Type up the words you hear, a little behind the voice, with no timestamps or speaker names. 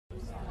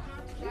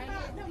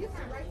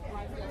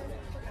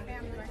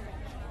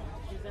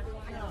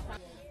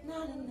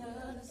Not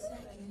another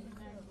second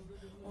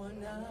or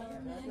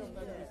another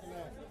minute.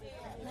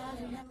 Not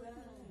another.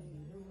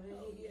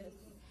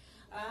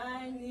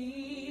 I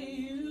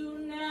need you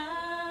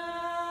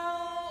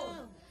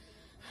now.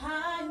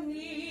 I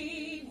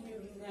need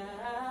you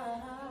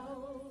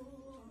now.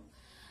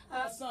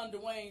 Our son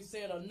Dwayne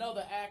said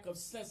another act of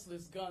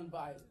senseless gun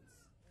violence.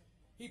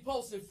 He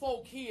posted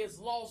 4 kids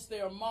lost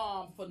their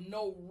mom for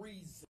no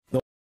reason.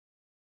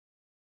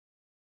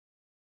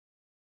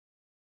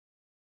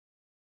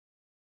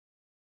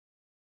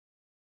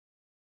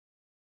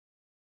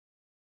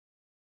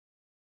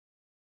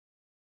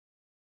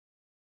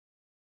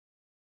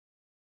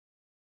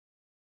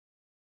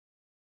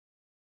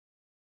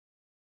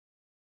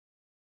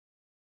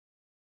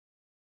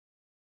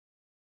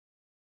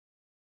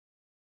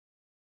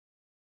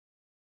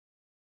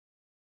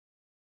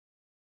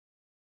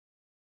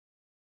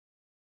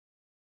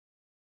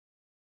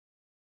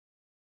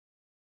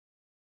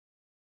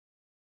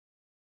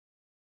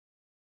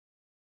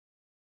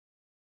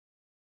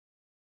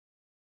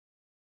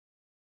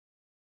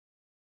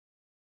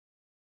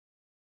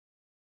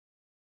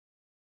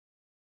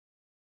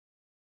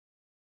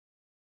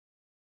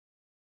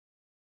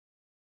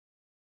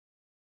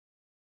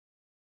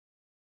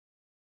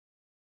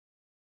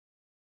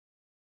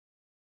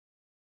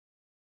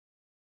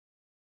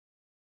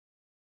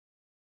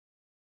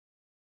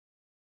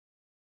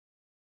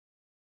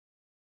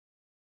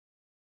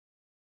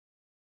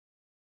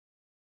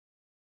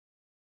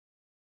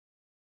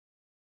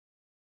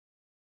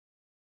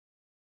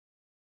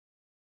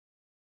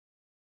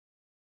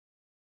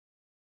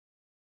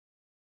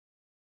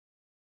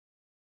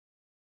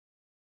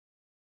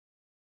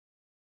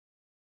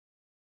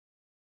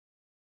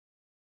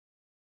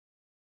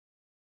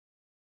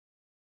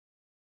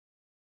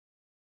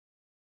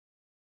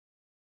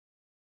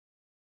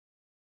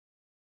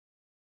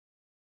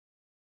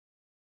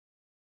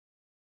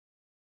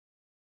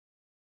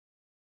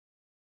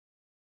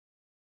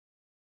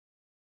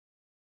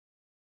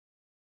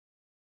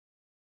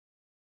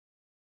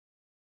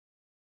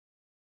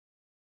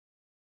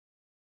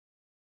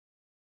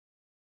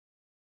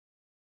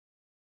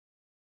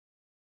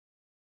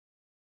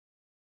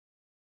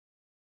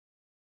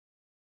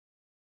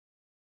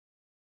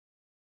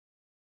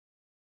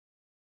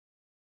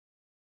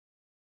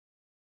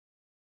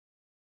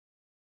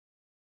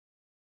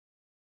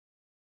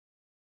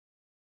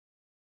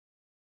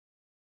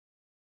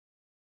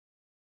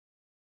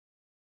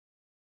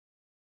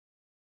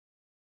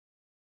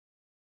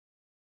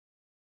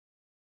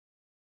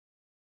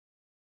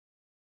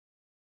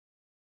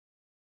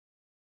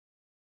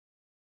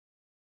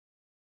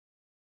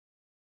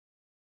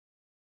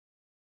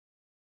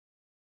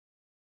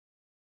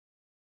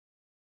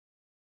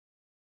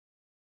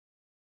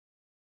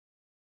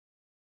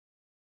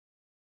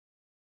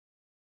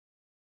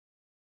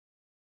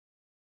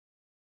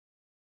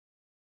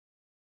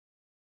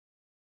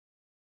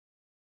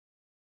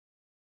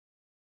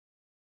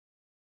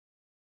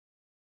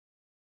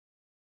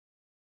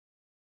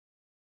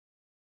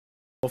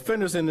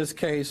 Offenders in this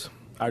case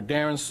are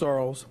Darren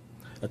Sorrells,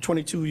 a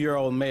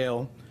 22-year-old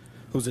male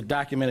who's a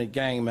documented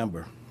gang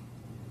member.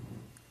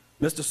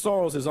 Mr.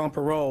 Sorrells is on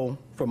parole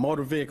for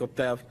motor vehicle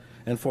theft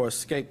and for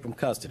escape from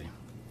custody.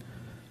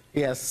 He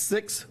has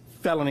 6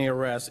 felony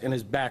arrests in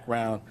his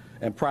background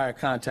and prior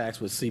contacts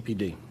with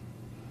CPD.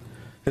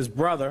 His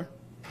brother,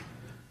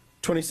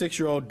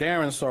 26-year-old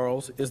Darren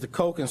Sorrells, is the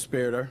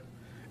co-conspirator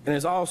and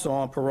is also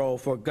on parole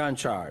for a gun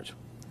charge.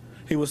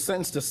 He was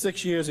sentenced to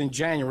 6 years in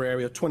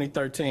January of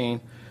 2013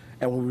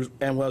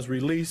 and was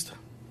released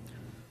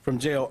from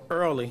jail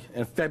early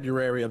in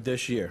February of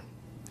this year.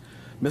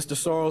 Mr.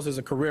 Sorrells is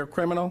a career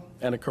criminal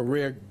and a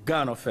career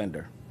gun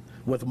offender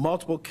with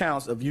multiple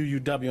counts of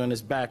UUW in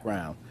his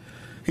background.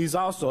 He's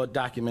also a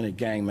documented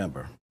gang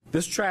member.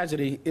 This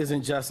tragedy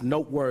isn't just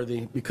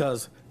noteworthy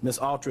because Ms.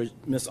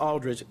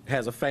 Aldridge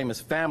has a famous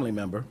family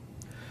member.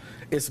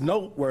 It's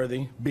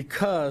noteworthy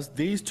because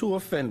these 2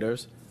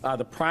 offenders are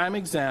the prime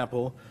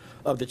example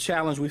of the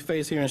challenge we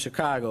face here in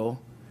Chicago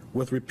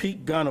with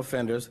repeat gun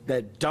offenders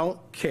that don't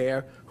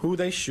care who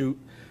they shoot,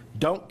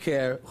 don't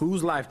care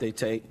whose life they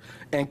take,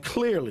 and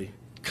clearly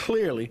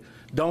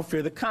don't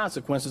fear the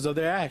consequences of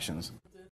their actions.